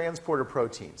 Glucose transporter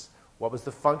proteins. What was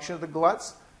the function of the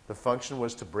GLUTs? The function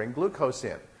was to bring glucose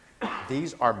in.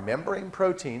 These are membrane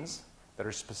proteins that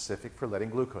are specific for letting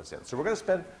glucose in. So we're going to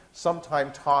spend some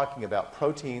time talking about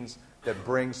proteins that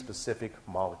bring specific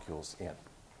molecules in.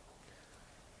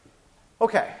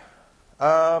 Okay.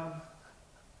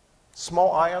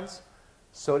 Small ions,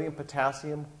 sodium,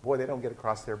 potassium, boy, they don't get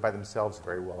across there by themselves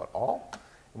very well at all.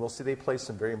 And we'll see they play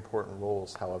some very important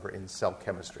roles, however, in cell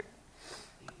chemistry.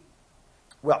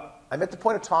 Well, I'm at the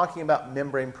point of talking about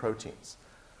membrane proteins.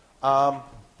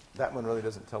 That one really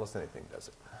doesn't tell us anything, does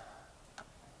it?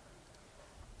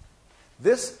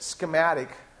 This schematic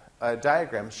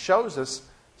diagram shows us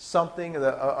something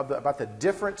about the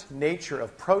different nature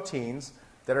of proteins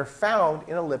that are found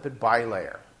in a lipid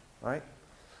bilayer. Right?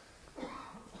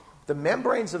 The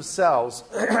membranes of cells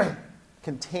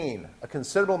contain a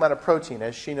considerable amount of protein,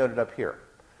 as she noted up here.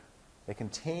 They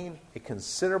contain a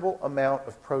considerable amount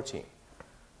of protein.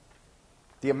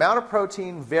 The amount of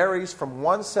protein varies from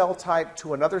one cell type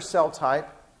to another cell type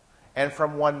and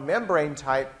from one membrane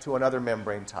type to another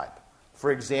membrane type.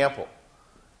 For example,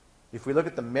 if we look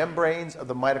at the membranes of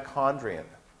the mitochondrion,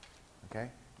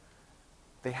 okay,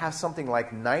 they have something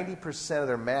like 90% of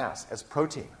their mass as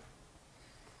protein.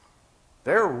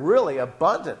 They're really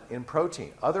abundant in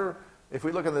protein. If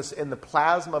we look at this in the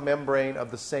plasma membrane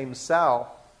of the same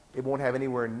cell, it won't have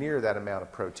anywhere near that amount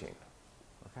of protein.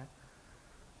 Okay?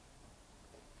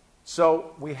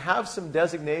 So we have some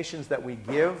designations that we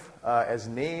give as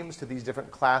names to these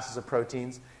different classes of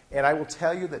proteins, and I will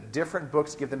tell you that different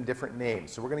books give them different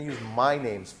names. So we're going to use my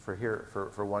names for here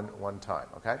for one time,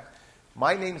 okay?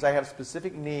 My names, I have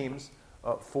specific names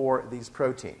for these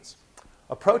proteins.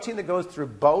 A protein that goes through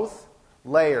both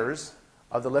layers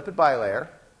of the lipid bilayer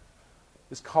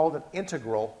is called an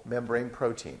integral membrane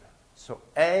protein. So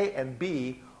A and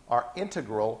B are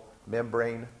integral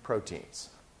membrane proteins.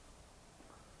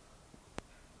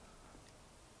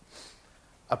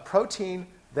 A protein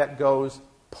that goes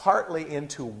partly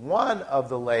into one of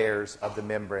the layers of the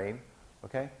membrane,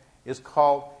 okay, is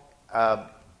called a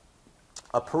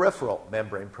peripheral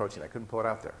membrane protein. I couldn't pull it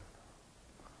out there.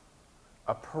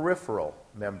 A peripheral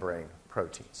membrane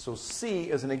protein. So C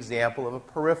is an example of a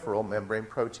peripheral membrane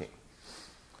protein.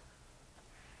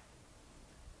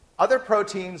 Other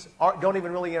proteins don't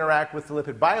even really interact with the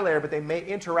lipid bilayer, but they may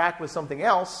interact with something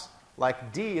else,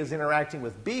 like D is interacting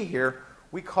with B here.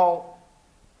 We call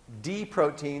D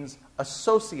proteins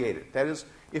associated. That is,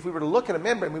 if we were to look at a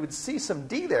membrane, we would see some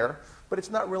D there, but it's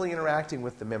not really interacting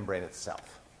with the membrane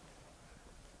itself.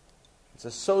 It's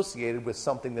associated with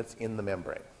something that's in the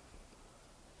membrane.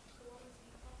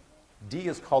 D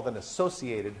is called an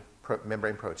associated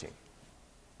membrane protein.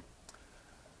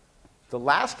 The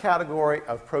last category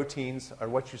of proteins, or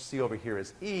what you see over here,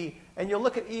 is E. And you'll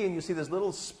look at E and you see this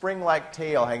little spring-like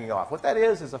tail hanging off. What that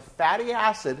is a fatty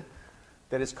acid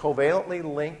that is covalently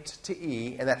linked to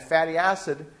E, and that fatty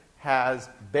acid has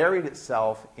buried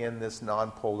itself in this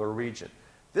nonpolar region.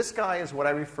 This guy is what I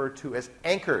refer to as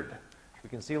anchored. We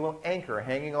can see a little anchor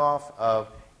hanging off of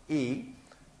E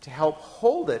to help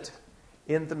hold it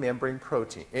in the membrane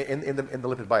protein, in the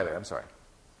lipid bilayer, I'm sorry.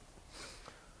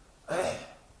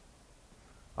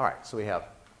 All right, so we have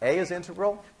A is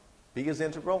integral, B is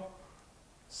integral,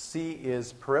 C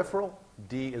is peripheral,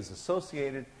 D is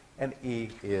associated, and E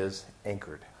is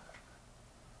anchored.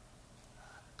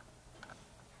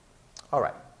 All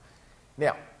right.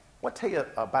 Now, I want to tell you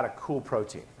about a cool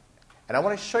protein. And I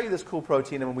want to show you this cool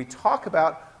protein. And when we talk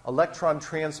about electron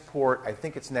transport, I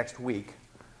think it's next week,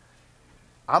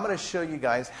 I'm going to show you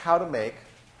guys how to make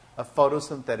a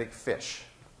photosynthetic fish.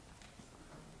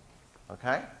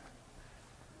 Okay?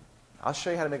 I'll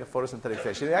show you how to make a photosynthetic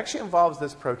fish. It actually involves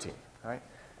this protein. All right?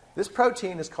 This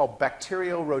protein is called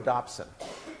bacteriorhodopsin.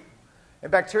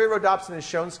 And bacteriorhodopsin is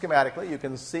shown schematically. You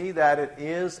can see that it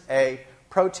is a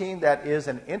protein that is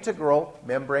an integral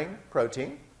membrane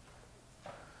protein.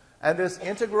 And this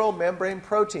integral membrane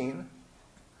protein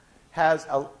has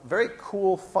a very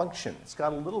cool function. It's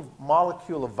got a little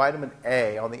molecule of vitamin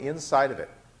A on the inside of it.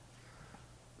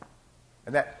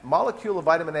 And that molecule of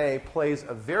vitamin A plays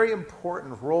a very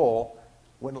important role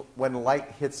when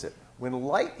light hits it. When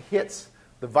light hits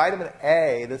the vitamin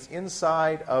A that's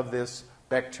inside of this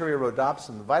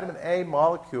bacteriorhodopsin, the vitamin A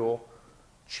molecule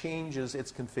changes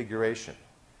its configuration.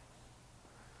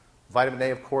 Vitamin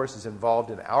A, of course, is involved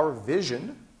in our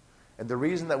vision, and the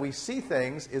reason that we see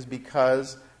things is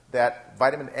because that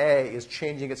vitamin A is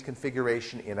changing its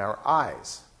configuration in our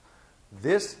eyes.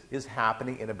 This is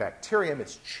happening in a bacterium.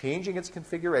 It's changing its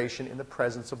configuration in the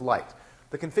presence of light.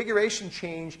 The configuration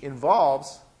change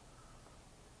involves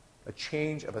a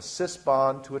change of a cis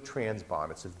bond to a trans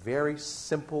bond. It's a very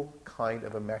simple kind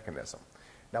of a mechanism.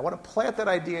 Now, I want to plant that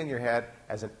idea in your head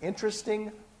as an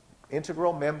interesting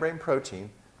integral membrane protein.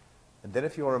 And then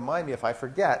if you will remind me, if I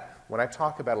forget, when I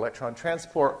talk about electron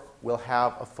transport, we'll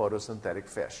have a photosynthetic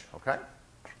fish. Okay?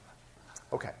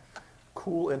 Okay.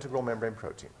 Cool integral membrane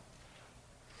protein.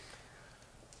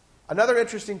 Another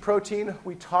interesting protein,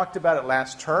 we talked about it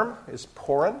last term, is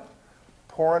porin.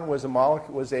 Porin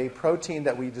was a protein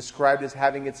that we described as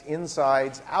having its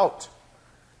insides out.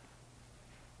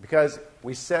 Because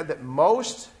we said that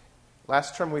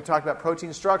last term when we talked about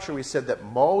protein structure, we said that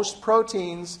most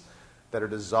proteins that are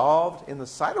dissolved in the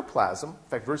cytoplasm, in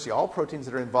fact, virtually all proteins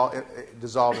that are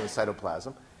dissolved in the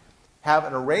cytoplasm, have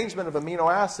an arrangement of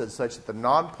amino acids such that the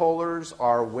nonpolars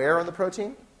are where on the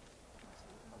protein?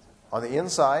 On the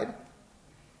inside,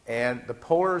 and the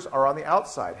polars are on the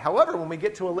outside. However, when we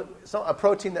get to a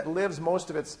protein that lives most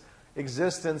of its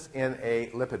existence in a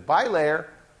lipid bilayer,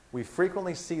 we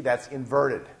frequently see that's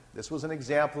inverted. This was an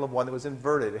example of one that was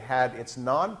inverted. It had its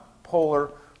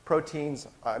nonpolar proteins,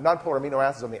 nonpolar amino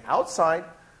acids on the outside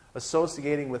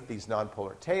associating with these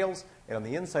nonpolar tails, and on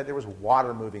the inside there was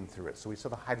water moving through it. So we saw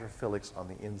the hydrophilics on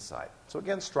the inside. So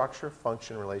again, structure,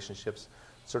 function, relationships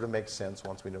sort of make sense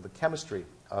once we know the chemistry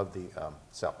of the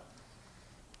cell.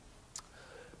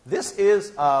 This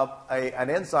is an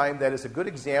enzyme that is a good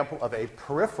example of a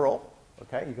peripheral.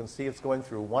 Okay, you can see it's going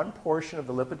through one portion of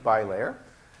the lipid bilayer.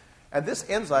 And this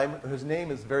enzyme, whose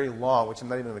name is very long, which I'm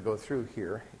not even going to go through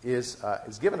here, is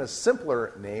given a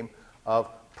simpler name of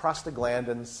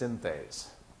prostaglandin synthase.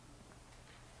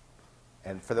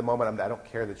 And for the moment, I don't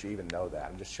care that you even know that.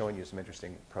 I'm just showing you some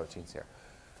interesting proteins here.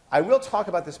 I will talk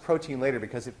about this protein later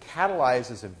because it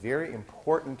catalyzes a very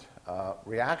important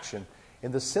reaction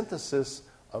in the synthesis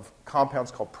of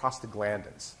compounds called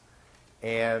prostaglandins.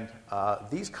 And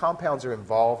these compounds are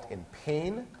involved in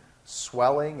pain,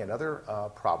 swelling, and other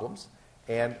problems.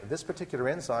 And this particular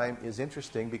enzyme is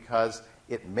interesting because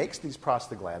it makes these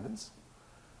prostaglandins,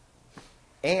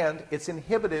 and it's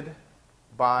inhibited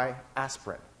by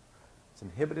aspirin. It's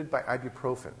inhibited by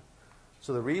ibuprofen.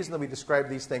 So the reason that we describe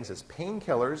these things as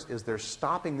painkillers is they're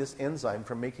stopping this enzyme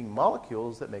from making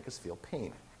molecules that make us feel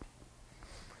pain.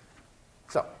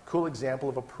 So, cool example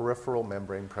of a peripheral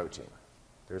membrane protein.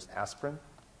 There's aspirin.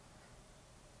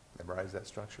 Memorize that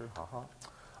structure.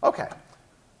 Okay.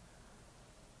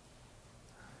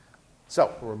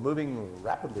 So, we're moving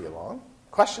rapidly along.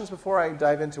 Questions before I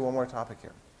dive into one more topic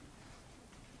here?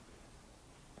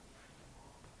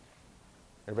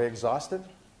 Everybody exhausted?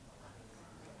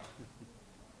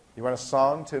 You want a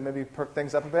song to maybe perk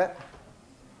things up a bit?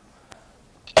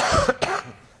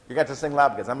 You got to sing loud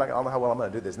because I don't know how well I'm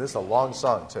going to do this. And this is a long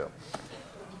song, too.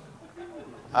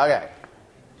 Okay.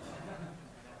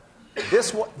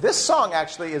 This song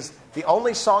actually is the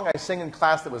only song I sing in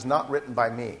class that was not written by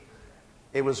me.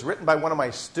 It was written by one of my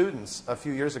students a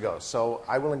few years ago. So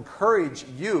I will encourage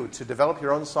you to develop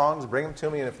your own songs, bring them to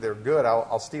me, and if they're good,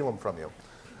 I'll steal them from you.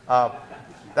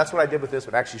 That's what I did with this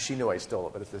one. Actually, she knew I stole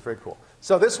it, but it's very cool.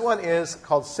 So this one is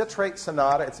called Citrate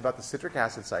Sonata. It's about the citric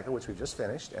acid cycle, which we just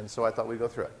finished, and so I thought we'd go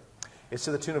through it. It's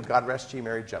to the tune of God Rest Ye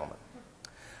Merry Gentlemen.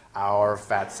 Our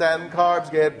fats and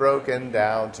carbs get broken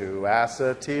down to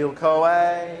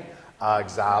acetyl-CoA.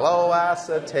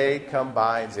 Oxaloacetate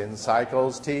combines in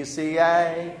cycles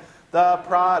TCA. The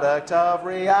product of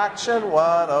reaction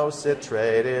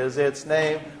 1-O-citrate is its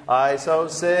name.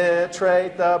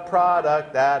 Isocitrate, the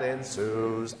product that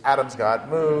ensues. Atoms got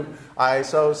moved.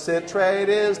 Isocitrate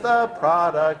is the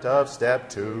product of step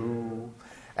 2.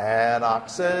 An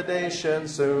oxidation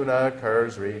soon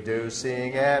occurs,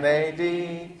 reducing NAD.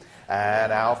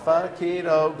 An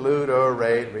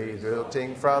alpha-ketoglutarate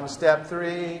resulting from step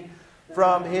 3.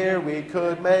 From here we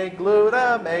could make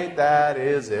glutamate, that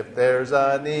is if there's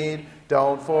a need.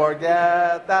 Don't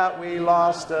forget that we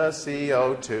lost a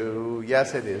CO2.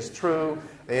 Yes, it is true.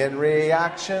 In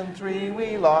reaction 3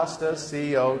 we lost a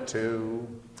CO2.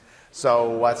 So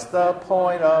what's the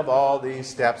point of all these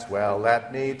steps? Well,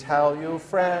 let me tell you,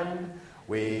 friend.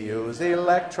 We use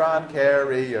electron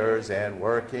carriers and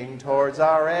working towards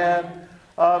our end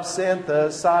of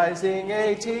synthesizing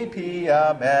ATP,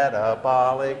 a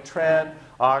metabolic trend.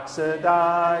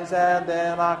 Oxidize and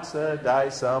then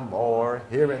oxidize some more.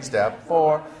 Here in step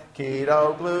 4,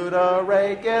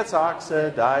 ketoglutarate gets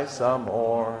oxidized some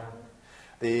more.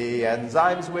 The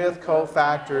enzymes with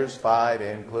cofactors 5,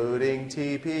 including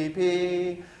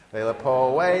TPP,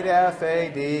 lipoate,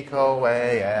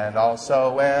 FAD-CoA, and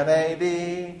also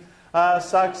NAD. A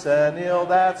succinyl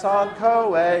that's on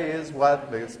CoA is what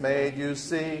it's made, you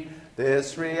see.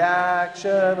 This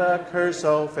reaction occurs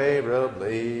so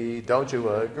favorably. Don't you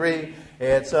agree?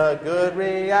 It's a good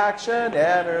reaction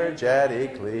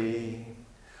energetically.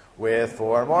 With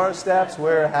 4 more steps,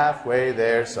 we're halfway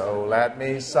there, so let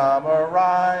me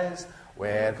summarize.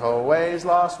 When CoA is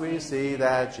lost, we see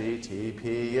that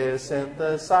GTP is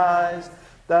synthesized.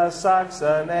 The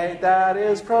succinate that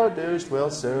is produced will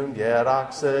soon get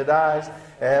oxidized.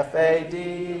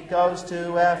 FAD goes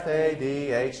to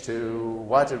FADH2.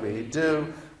 What did we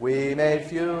do? We made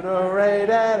futarate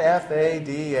and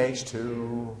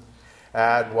FADH2.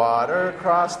 Add water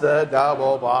across the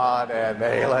double bond and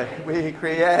melee we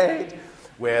create.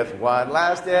 With one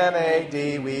last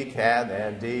NAD we can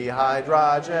then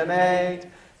dehydrogenate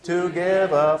to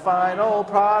give a final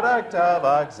product of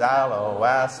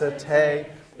oxaloacetate.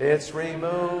 It's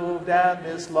removed and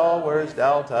this lowers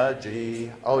delta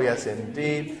G. Oh yes,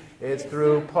 indeed. It's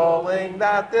through pulling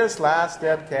that this last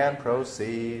step can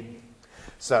proceed.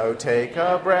 So take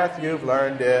a breath, you've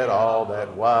learned it all,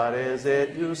 that what is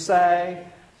it you say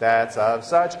that's of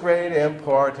such great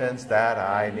importance that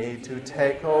I need to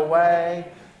take away?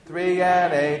 3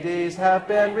 NADs have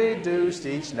been reduced,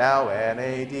 each now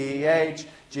NADH,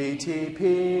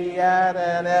 GTP, and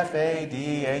an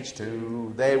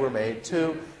FADH2. They were made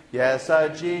 2, yes, a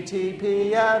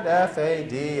GTP and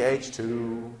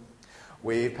FADH2.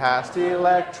 We've passed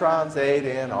electrons 8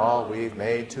 in all, we've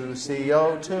made 2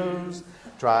 CO2s.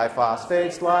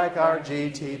 Triphosphates like our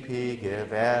GTP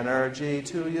give energy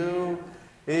to you.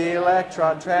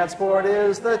 Electron transport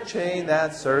is the chain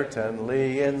that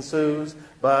certainly ensues.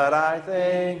 But I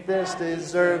think this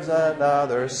deserves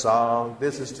another song.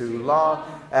 This is too long.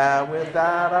 And with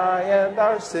that I end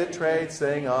our citrate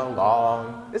sing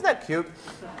along. Isn't that cute?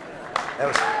 That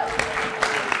was...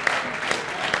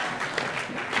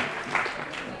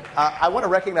 I want to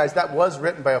recognize that was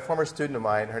written by a former student of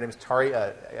mine. Her name is Tari.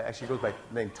 Actually goes by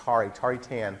the name Tari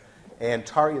Tan. And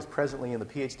Tari is presently in the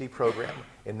PhD program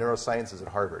in neurosciences at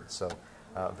Harvard. So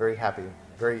very happy,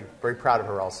 very, very proud of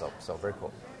her also. So very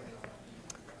cool.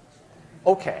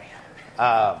 Okay.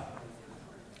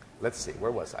 Let's see.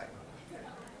 Where was I?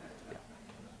 Yeah.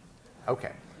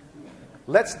 Okay.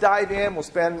 Let's dive in. We'll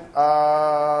spend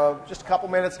just a couple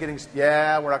minutes getting...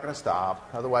 Yeah, we're not going to stop.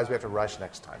 Otherwise, we have to rush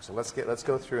next time. So let's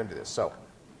go through and do this. So,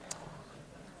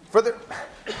 further...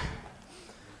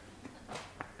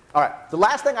 All right. The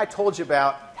last thing I told you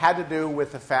about had to do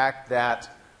with the fact that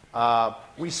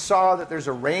we saw that there's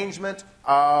arrangement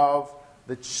of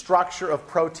the structure of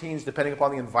proteins depending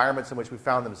upon the environments in which we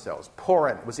found themselves.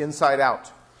 Porin was inside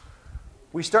out.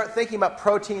 We start thinking about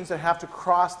proteins that have to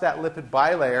cross that lipid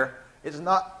bilayer. It's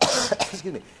not,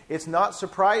 excuse me, it's not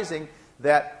surprising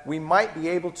that we might be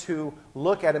able to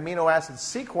look at amino acid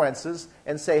sequences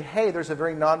and say, hey, there's a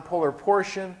very nonpolar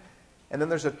portion, and then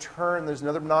there's a turn, there's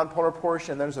another nonpolar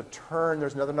portion, and then there's a turn,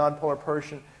 there's another nonpolar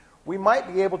portion. We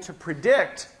might be able to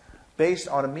predict, based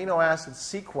on amino acid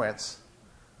sequence,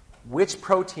 which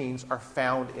proteins are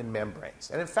found in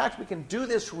membranes. And in fact, we can do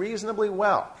this reasonably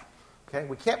well. Okay?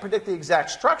 We can't predict the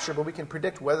exact structure, but we can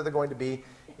predict whether they're going to be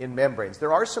in membranes.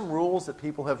 There are some rules that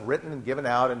people have written and given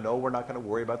out, and no, we're not going to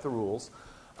worry about the rules.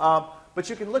 But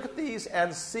you can look at these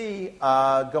and see,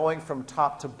 going from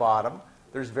top to bottom,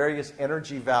 there's various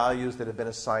energy values that have been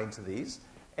assigned to these.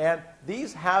 And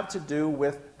these have to do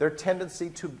with their tendency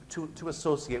to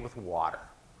associate with water.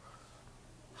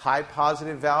 High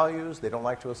positive values, they don't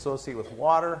like to associate with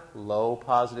water. Low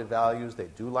positive values, they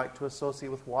do like to associate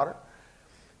with water.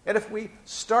 And if we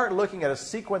start looking at a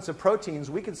sequence of proteins,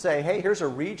 we can say, hey, here's a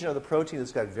region of the protein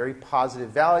that's got very positive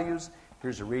values.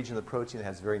 Here's a region of the protein that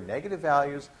has very negative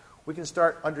values. We can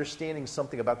start understanding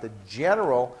something about the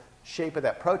general shape of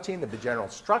that protein, the general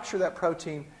structure of that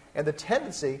protein, and the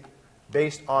tendency,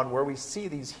 based on where we see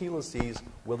these helices,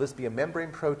 will this be a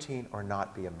membrane protein or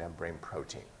not be a membrane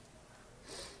protein?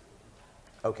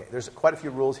 Okay, there's quite a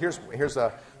few rules. Here's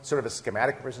a sort of a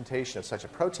schematic representation of such a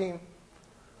protein.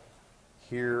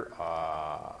 Here,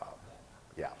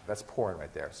 yeah, that's porin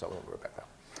right there, so we'll go back down.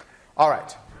 All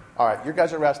right, you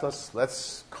guys are restless.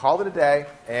 Let's call it a day,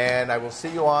 and I will see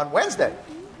you on Wednesday.